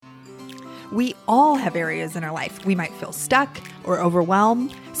We all have areas in our life we might feel stuck or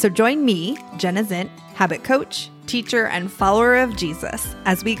overwhelmed. So join me, Jenna Zint, habit coach, teacher, and follower of Jesus,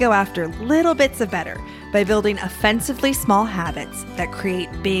 as we go after little bits of better by building offensively small habits that create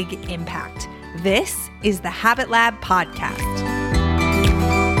big impact. This is the Habit Lab Podcast.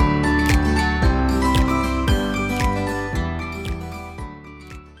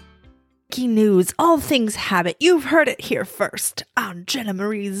 Breaking news, all things habit. You've heard it here first on Jenna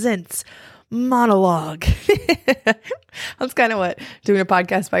Marie Zint's monologue. That's kind of what doing a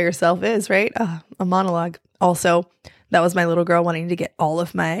podcast by yourself is, right? A monologue. Also, that was my little girl wanting to get all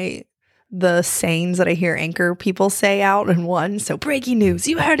of the sayings that I hear anchor people say out in one. So breaking news,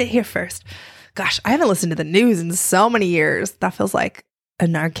 you heard it here first. Gosh, I haven't listened to the news in so many years. That feels like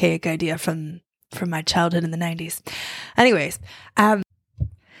an archaic idea from my childhood in the 90s. Anyways,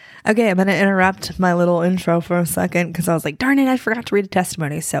 okay, I'm going to interrupt my little intro for a second because I was like, darn it, I forgot to read a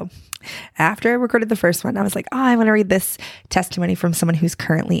testimony. So after I recorded the first one, I was like, I'm going to read this testimony from someone who's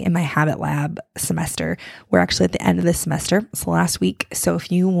currently in my Habit Lab semester. We're actually at the end of this semester. It's the last week. So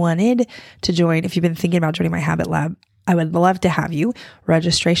if you wanted to join, if you've been thinking about joining my Habit Lab, I would love to have you.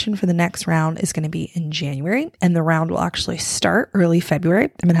 Registration for the next round is going to be in January, and the round will actually start early February.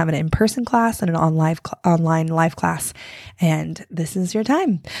 I'm going to have an in-person class and an online live class, and this is your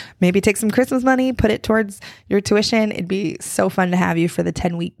time. Maybe take some Christmas money, put it towards your tuition. It'd be so fun to have you for the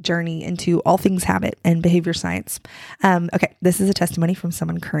 10-week journey into all things habit and behavior science. Okay, this is a testimony from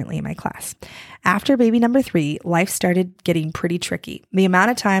someone currently in my class. After baby number 3, life started getting pretty tricky. The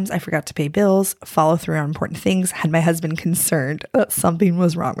amount of times I forgot to pay bills, follow through on important things, had my husband concerned that something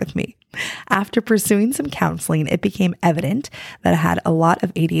was wrong with me. After pursuing some counseling, it became evident that I had a lot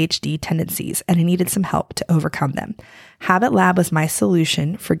of ADHD tendencies and I needed some help to overcome them. Habit Lab was my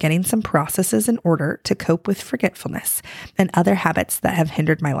solution for getting some processes in order to cope with forgetfulness and other habits that have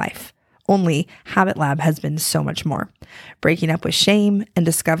hindered my life. Only Habit Lab has been so much more. Breaking up with shame and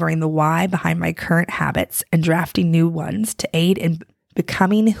discovering the why behind my current habits and drafting new ones to aid in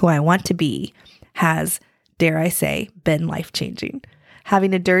becoming who I want to be has, dare I say, been life-changing.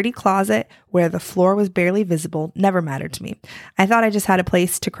 Having a dirty closet where the floor was barely visible never mattered to me. I thought I just had a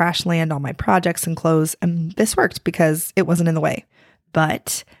place to crash land all my projects and clothes, and this worked because it wasn't in the way.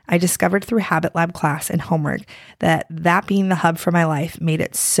 But I discovered through Habit Lab class and homework that being the hub for my life made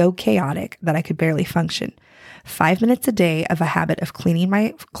it so chaotic that I could barely function. 5 minutes a day of a habit of cleaning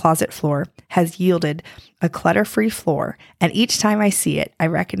my closet floor has yielded a clutter-free floor, and each time I see it, I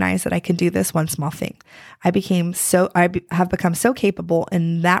recognize that I can do this one small thing. I have become so capable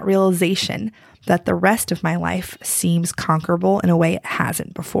in that realization that the rest of my life seems conquerable in a way it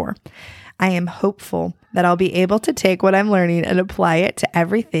hasn't before. I am hopeful that I'll be able to take what I'm learning and apply it to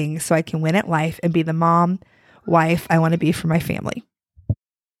everything so I can win at life and be the mom, wife I want to be for my family.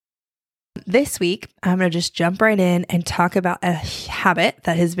 This week, I'm going to just jump right in and talk about a habit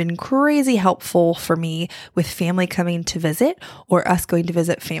that has been crazy helpful for me with family coming to visit or us going to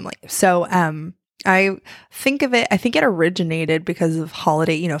visit family. So, I think it originated because of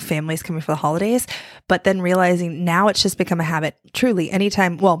families coming for the holidays, but then realizing now it's just become a habit. Truly,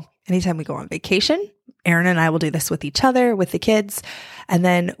 anytime we go on vacation, Aaron and I will do this with each other, with the kids. And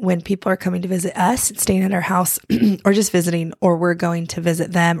then when people are coming to visit us, staying at our house or just visiting, or we're going to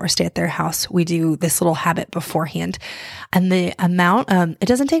visit them or stay at their house, we do this little habit beforehand. And the amount, it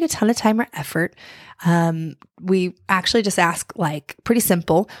doesn't take a ton of time or effort. We actually just ask, pretty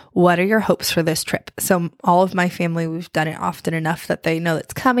simple, what are your hopes for this trip? So all of my family, we've done it often enough that they know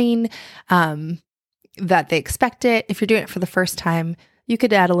it's coming, that they expect it. If you're doing it for the first time, you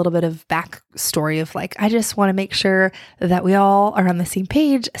could add a little bit of backstory of I just want to make sure that we all are on the same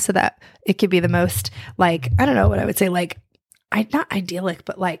page so that it could be the most, I don't know what I would say, not idyllic,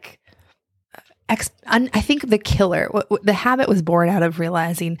 but I think the habit was born out of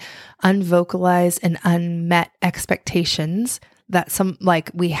realizing unvocalized and unmet expectations that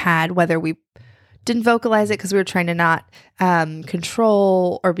we had, whether we didn't vocalize it because we were trying to not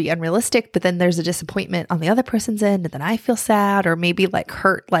control or be unrealistic, but then there's a disappointment on the other person's end, and then I feel sad or maybe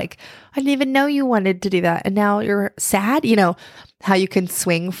hurt, I didn't even know you wanted to do that, and now you're sad. You know how you can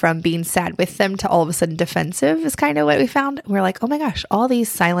swing from being sad with them to all of a sudden defensive is kind of what we found. We're like, oh my gosh, all these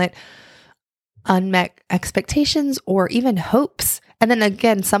silent, unmet expectations or even hopes. And then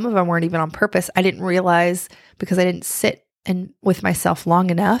again, some of them weren't even on purpose. I didn't realize because I didn't sit and with myself long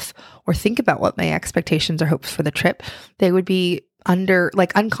enough or think about what my expectations or hopes for the trip, they would be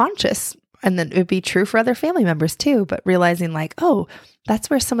unconscious. And then it would be true for other family members too, but realizing oh, that's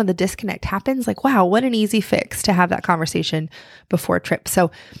where some of the disconnect happens. Wow, what an easy fix to have that conversation before a trip.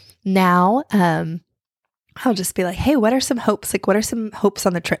 So now, I'll just be like, hey, what are some hopes? Like, what are some hopes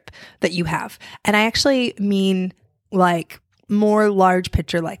on the trip that you have? And I actually mean like more large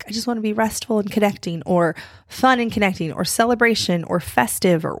picture, like I just want to be restful and connecting, or fun and connecting, or celebration, or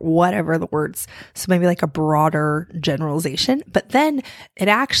festive, or whatever the words. So maybe like a broader generalization, but then it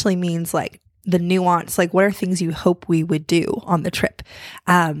actually means like the nuance, like what are things you hope we would do on the trip?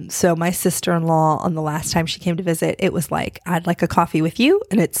 So my sister-in-law, on the last time she came to visit, it was like, I'd like a coffee with you.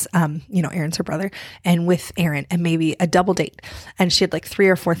 And it's, Aaron's her brother, and with Aaron, and maybe a double date. And she had like 3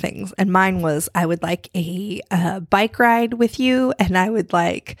 or 4 things. And mine was, I would like a bike ride with you. And I would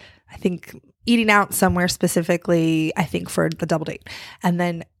like, I think eating out somewhere specifically, I think for the double date. And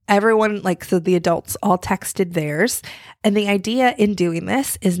then everyone, like, so the adults all texted theirs. And the idea in doing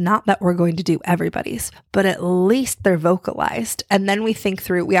this is not that we're going to do everybody's, but at least they're vocalized. And then we think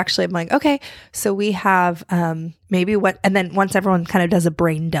through, we actually, I'm like, okay, so we have maybe what, and then once everyone kind of does a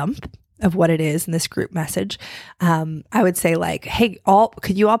brain dump of what it is in this group message, I would say like, hey,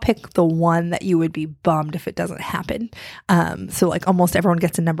 could you all pick the one that you would be bummed if it doesn't happen? So like almost everyone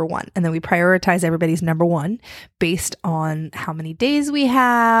gets a number 1, and then we prioritize everybody's number 1 based on how many days we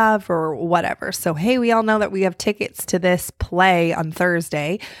have or whatever. So, hey, we all know that we have tickets to this play on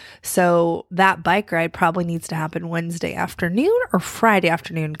Thursday. So that bike ride probably needs to happen Wednesday afternoon or Friday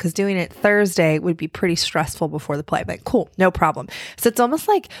afternoon, because doing it Thursday would be pretty stressful before the play. But cool, no problem. So it's almost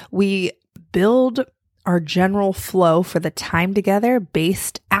like we build our general flow for the time together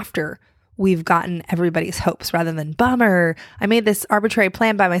based after we've gotten everybody's hopes, rather than bummer, I made this arbitrary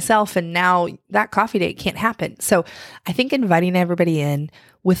plan by myself and now that coffee date can't happen. So I think inviting everybody in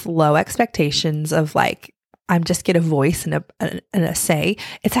with low expectations of like, I'm just get a voice and a say,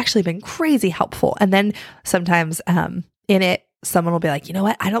 it's actually been crazy helpful. And then sometimes in it, someone will be like, you know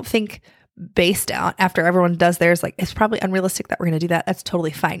what, I don't think based out after everyone does theirs, like it's probably unrealistic that we're going to do that. That's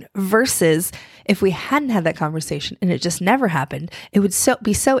totally fine. Versus if we hadn't had that conversation and it just never happened, it would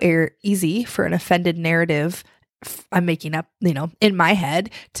be so easy for an offended narrative I'm making up, in my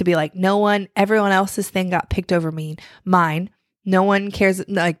head, to be like, everyone else's thing got picked over mine. No one cares.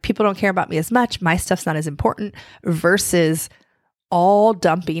 Like, people don't care about me as much. My stuff's not as important, versus all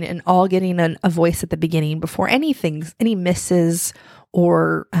dumping and all getting a voice at the beginning before any misses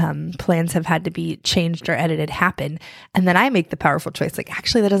or plans have had to be changed or edited happen. And then I make the powerful choice, like,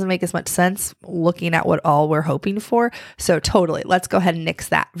 actually, that doesn't make as much sense looking at what all we're hoping for. So totally, let's go ahead and nix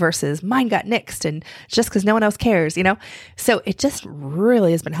that, versus mine got nixed and just because no one else cares, So it just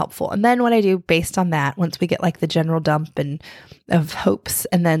really has been helpful. And then what I do based on that, once we get like the general dump and of hopes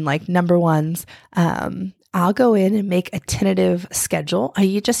and then like number ones, I'll go in and make a tentative schedule.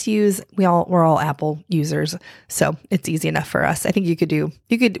 We're all Apple users, so it's easy enough for us. I think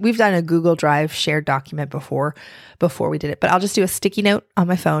we've done a Google Drive shared document before we did it, but I'll just do a sticky note on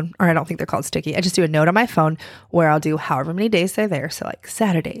my phone, or I don't think they're called sticky. I just do a note on my phone where I'll do however many days they're there. So like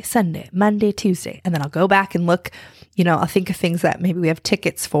Saturday, Sunday, Monday, Tuesday, and then I'll go back and look, I'll think of things that maybe we have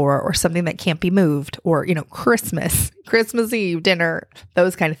tickets for, or something that can't be moved, or, Christmas Eve dinner,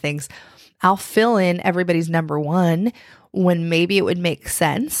 those kind of things. I'll fill in everybody's number 1 when maybe it would make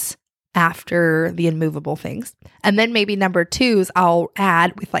sense after the immovable things. And then maybe number 2s I'll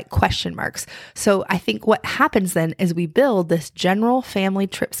add with like question marks. So I think what happens then is we build this general family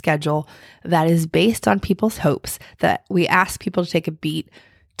trip schedule that is based on people's hopes, that we ask people to take a beat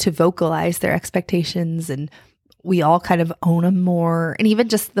to vocalize their expectations, and we all kind of own them more. And even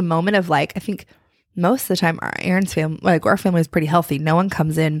just the moment of like, I think most of the time Aaron's family, like our family is pretty healthy. No one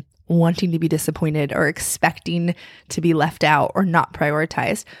comes in wanting to be disappointed or expecting to be left out or not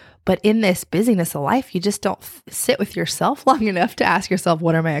prioritized. But in this busyness of life, you just don't sit with yourself long enough to ask yourself,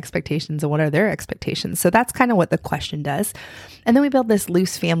 what are my expectations and what are their expectations? So that's kind of what the question does. And then we build this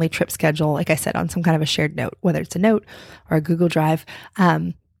loose family trip schedule, like I said, on some kind of a shared note, whether it's a note or a Google Drive.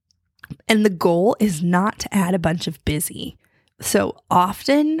 And the goal is not to add a bunch of busy. So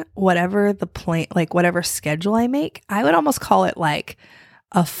often, whatever the plan, like whatever schedule I make, I would almost call it like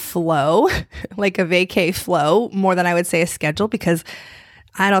a flow, like a vacay flow, more than I would say a schedule, because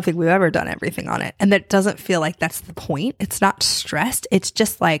I don't think we've ever done everything on it. And that doesn't feel like that's the point. It's not stressed. It's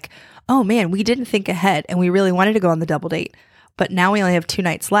just like, oh man, we didn't think ahead and we really wanted to go on the double date, but now we only have 2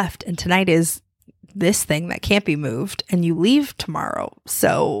 nights left. And tonight is this thing that can't be moved and you leave tomorrow.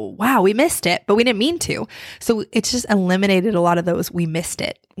 So wow, we missed it, but we didn't mean to. So it's just eliminated a lot of those we missed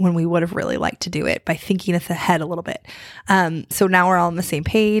it when we would have really liked to do it by thinking ahead a little bit. So now we're all on the same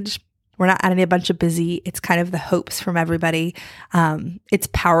page. We're not adding a bunch of busy. It's kind of the hopes from everybody. It's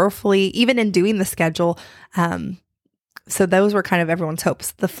powerfully, even in doing the schedule. So those were kind of everyone's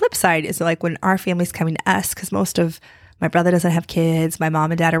hopes. The flip side is like when our family's coming to us, because most of My brother doesn't have kids. My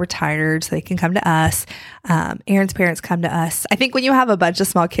mom and dad are retired, so they can come to us. Aaron's parents come to us. I think when you have a bunch of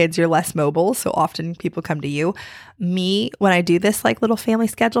small kids, you're less mobile, so often people come to you. Me, when I do this like little family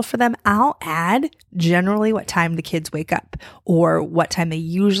schedule for them, I'll add generally what time the kids wake up or what time they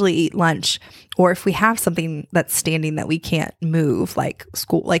usually eat lunch, or if we have something that's standing that we can't move, like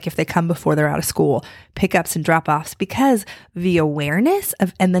school, like if they come before they're out of school, pickups and drop-offs, because the awareness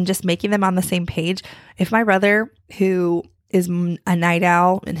of, and then just making them on the same page. If my brother, who is a night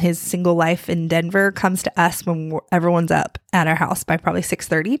owl in his single life in Denver, comes to us when everyone's up at our house by probably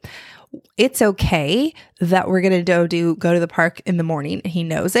 6:30, it's okay that we're going to go to the park in the morning. He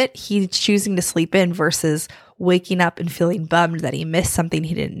knows it. He's choosing to sleep in versus waking up and feeling bummed that he missed something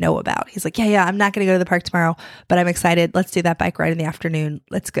he didn't know about. He's like, yeah, I'm not going to go to the park tomorrow, but I'm excited. Let's do that bike ride in the afternoon.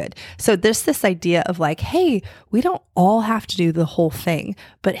 That's good. So there's this idea of like, hey, we don't all have to do the whole thing,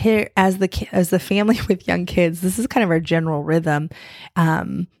 but here as the family with young kids, this is kind of our general rhythm.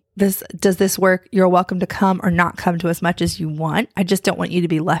 Does this work? You're welcome to come or not come to as much as you want. I just don't want you to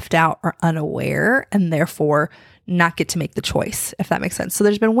be left out or unaware and therefore not get to make the choice, if that makes sense. So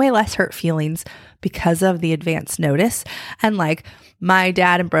there's been way less hurt feelings because of the advance notice. And like my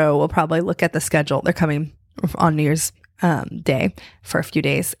dad and bro will probably look at the schedule. They're coming on New Year's Day for a few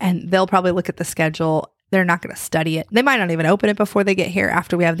days, and they'll probably look at the schedule. They're not going to study it. They might not even open it before they get here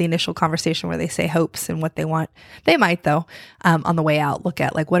after we have the initial conversation where they say hopes and what they want. They might, though, on the way out, look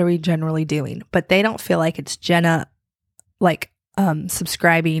at like, what are we generally doing? But they don't feel like it's Jenna like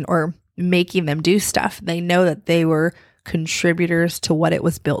subscribing or making them do stuff. They know that they were contributors to what it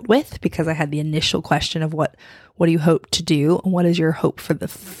was built with, because I had the initial question of what do you hope to do? And what is your hope for the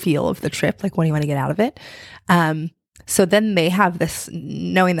feel of the trip? Like, what do you want to get out of it? So then they have this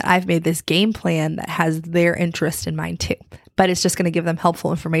knowing that I've made this game plan that has their interest in mind too, but it's just going to give them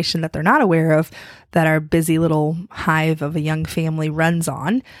helpful information that they're not aware of, that our busy little hive of a young family runs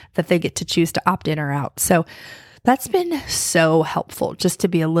on, that they get to choose to opt in or out. So that's been so helpful just to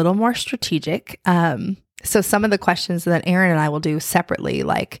be a little more strategic. So some of the questions that Aaron and I will do separately,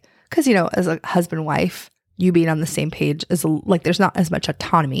 like, because, you know, as a husband, wife, you being on the same page is like, there's not as much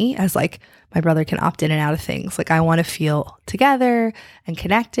autonomy as like my brother can opt in and out of things. Like I want to feel together and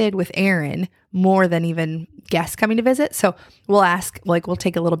connected with Aaron more than even guests coming to visit. So we'll ask, like, we'll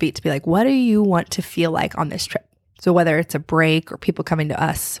take a little beat to be like, what do you want to feel like on this trip? So whether it's a break or people coming to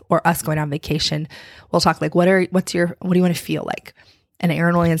us or us going on vacation, we'll talk like, what do you want to feel like? And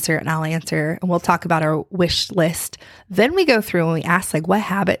Aaron will answer and I'll answer, and we'll talk about our wish list. Then we go through and we ask like, what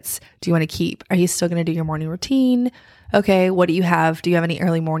habits do you want to keep? Are you still going to do your morning routine? Okay, what do you have? Do you have any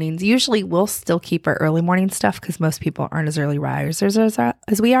early mornings? Usually we'll still keep our early morning stuff because most people aren't as early risers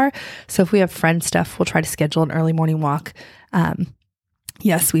as we are. So if we have friend stuff, we'll try to schedule an early morning walk.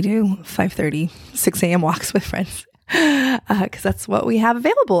 Yes, we do 5:30, 6 a.m. walks with friends because that's what we have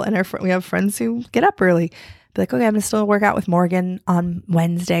available. And we have friends who get up early. Be like, okay, I'm going to still work out with Morgan on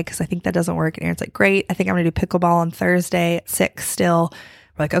Wednesday because I think that doesn't work. And Aaron's like, great. I think I'm going to do pickleball on Thursday at 6 still.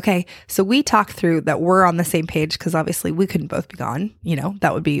 We're like, okay. So we talk through that we're on the same page because obviously we couldn't both be gone. You know,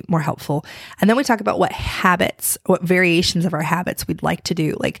 that would be more helpful. And then we talk about what habits, what variations of our habits we'd like to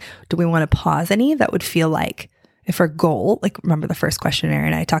do. Like, do we want to pause any that would feel like, if our goal, like remember the first question Aaron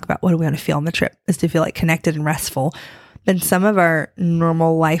and I talk about, what do we want to feel on the trip, is to feel like connected and restful. Then some of our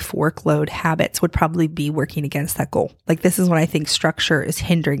normal life workload habits would probably be working against that goal. Like this is when I think structure is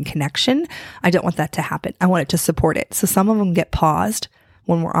hindering connection. I don't want that to happen. I want it to support it. So some of them get paused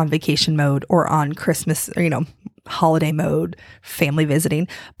when we're on vacation mode or on Christmas, or, you know, holiday mode, family visiting.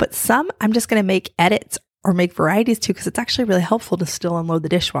 But some I'm just going to make edits or make varieties to, because it's actually really helpful to still unload the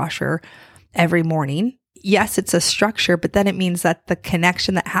dishwasher every morning. Yes, it's a structure, but then it means that the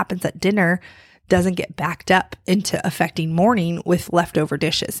connection that happens at dinner doesn't get backed up into affecting morning with leftover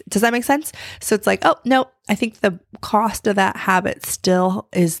dishes. Does that make sense? So it's like, oh, no, I think the cost of that habit still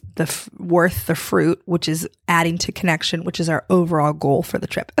is worth the fruit, which is adding to connection, which is our overall goal for the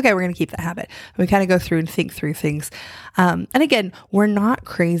trip. Okay, we're going to keep that habit. And we kind of go through and think through things. And again, we're not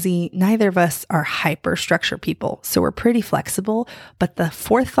crazy. Neither of us are hyper structure people. So we're pretty flexible, but the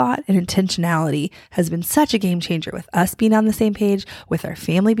forethought and intentionality has been such a game changer with us being on the same page, with our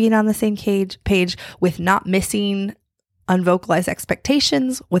family being on the same page, with not missing unvocalized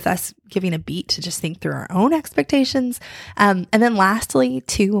expectations, with us giving a beat to just think through our own expectations. And then lastly,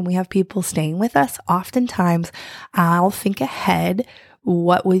 too, when we have people staying with us, oftentimes I'll think ahead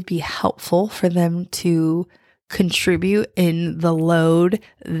what would be helpful for them to contribute in the load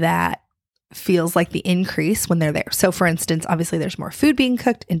that feels like the increase when they're there. So for instance, obviously there's more food being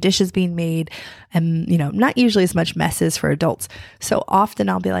cooked and dishes being made and, you know, not usually as much messes for adults. So often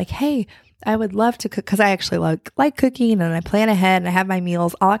I'll be like, hey, I would love to cook because I actually like cooking and I plan ahead and I have my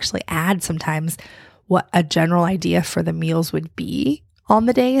meals. I'll actually add sometimes what a general idea for the meals would be on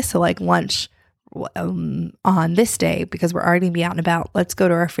the day. So like lunch on this day, because we're already going to be out and about, let's go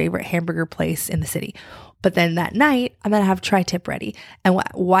to our favorite hamburger place in the city. But then that night, I'm going to have tri-tip ready. And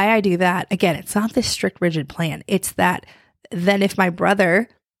why I do that, again, it's not this strict, rigid plan. It's that then if my brother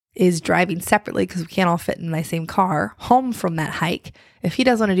is driving separately, because we can't all fit in my same car, home from that hike, if he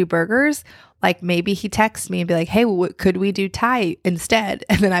does want to do burgers, like maybe he texts me and be like, hey, could we do Thai instead?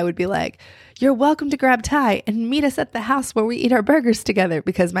 And then I would be like, you're welcome to grab Thai and meet us at the house where we eat our burgers together,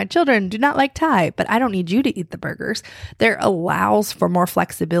 because my children do not like Thai, but I don't need you to eat the burgers. There allows for more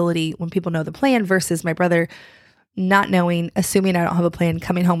flexibility when people know the plan versus my brother not knowing, assuming I don't have a plan,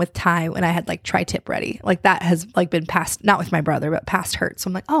 coming home with Thai when I had like tri-tip ready. Like that has like been past, not with my brother, but past hurt. So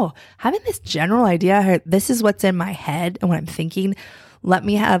I'm like, oh, having this general idea, this is what's in my head and what I'm thinking. Let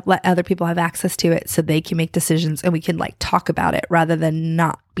other people have access to it so they can make decisions and we can like talk about it rather than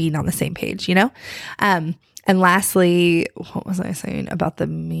not being on the same page, you know? And lastly, what was I saying about the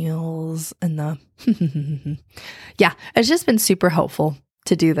meals and the, yeah, it's just been super helpful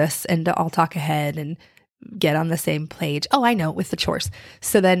to do this and to all talk ahead and get on the same page. Oh, I know, with the chores.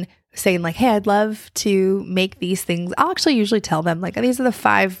 So then saying like, hey, I'd love to make these things. I'll actually usually tell them like, these are the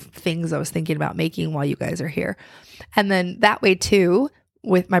 5 things I was thinking about making while you guys are here. And then that way too,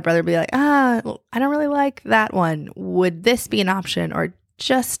 with my brother be like, I don't really like that one. Would this be an option? Or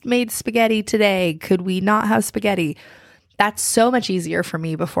just made spaghetti today. Could we not have spaghetti? That's so much easier for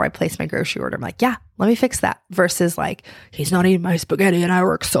me before I place my grocery order. I'm like, yeah, let me fix that. Versus like, he's not eating my spaghetti and I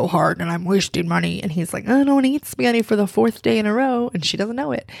work so hard and I'm wasting money. And he's like, I don't eat spaghetti for the 4th day in a row. And she doesn't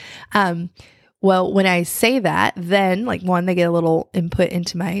know it. Well, when I say that, then like one, they get a little input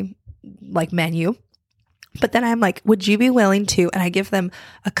into my like menu. But then I'm like, would you be willing to, and I give them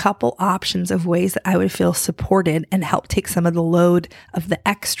a couple options of ways that I would feel supported and help take some of the load of the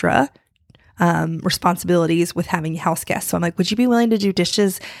extra responsibilities with having house guests. So I'm like, would you be willing to do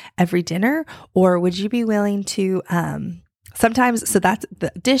dishes every dinner? Or would you be willing to, sometimes, so that's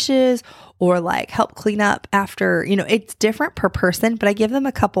the dishes or like help clean up after, it's different per person, but I give them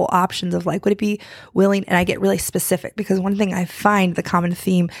a couple options of like, would it be willing? And I get really specific because one thing I find the common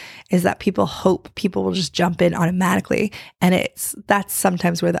theme is that people hope people will just jump in automatically. And that's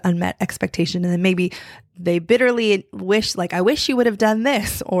sometimes where the unmet expectation, and then maybe they bitterly wish, like, I wish you would have done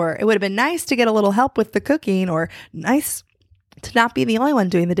this, or it would have been nice to get a little help with the cooking, or nice to not be the only one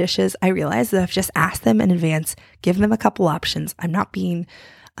doing the dishes. I realize that I've just asked them in advance, give them a couple options. I'm not being,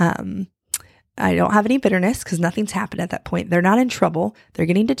 I don't have any bitterness because nothing's happened at that point. They're not in trouble. They're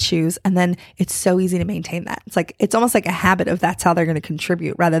getting to choose. And then it's so easy to maintain that. It's almost like a habit of that's how they're going to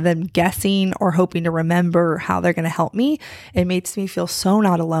contribute rather than guessing or hoping to remember how they're going to help me. It makes me feel so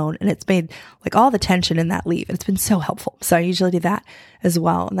not alone. And it's made like all the tension in that leave. And it's been so helpful. So I usually do that as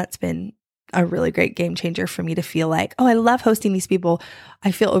well. And that's been a really great game changer for me to feel like, oh, I love hosting these people.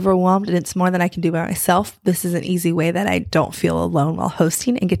 I feel overwhelmed and it's more than I can do by myself. This is an easy way that I don't feel alone while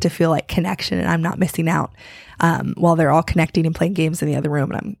hosting and get to feel like connection and I'm not missing out while they're all connecting and playing games in the other room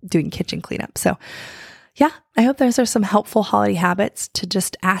and I'm doing kitchen cleanup. So yeah, I hope those are some helpful holiday habits to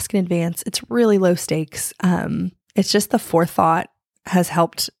just ask in advance. It's really low stakes. It's just the forethought has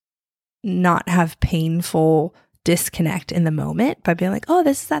helped not have painful disconnect in the moment by being like, oh,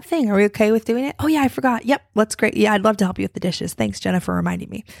 this is that thing. Are we okay with doing it? Oh yeah, I forgot. Yep. That's great. Yeah. I'd love to help you with the dishes. Thanks, Jenna, for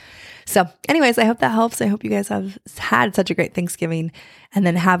reminding me. So anyways, I hope that helps. I hope you guys have had such a great Thanksgiving and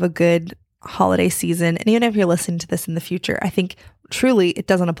then have a good holiday season. And even if you're listening to this in the future, I think truly it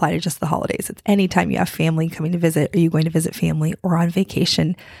doesn't apply to just the holidays. It's anytime you have family coming to visit or you going to visit family or on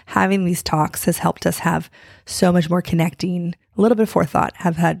vacation. Having these talks has helped us have so much more connecting, a little bit of forethought,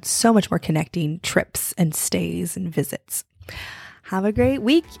 have had so much more connecting trips and stays and visits. Have a great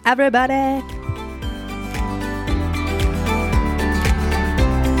week, everybody.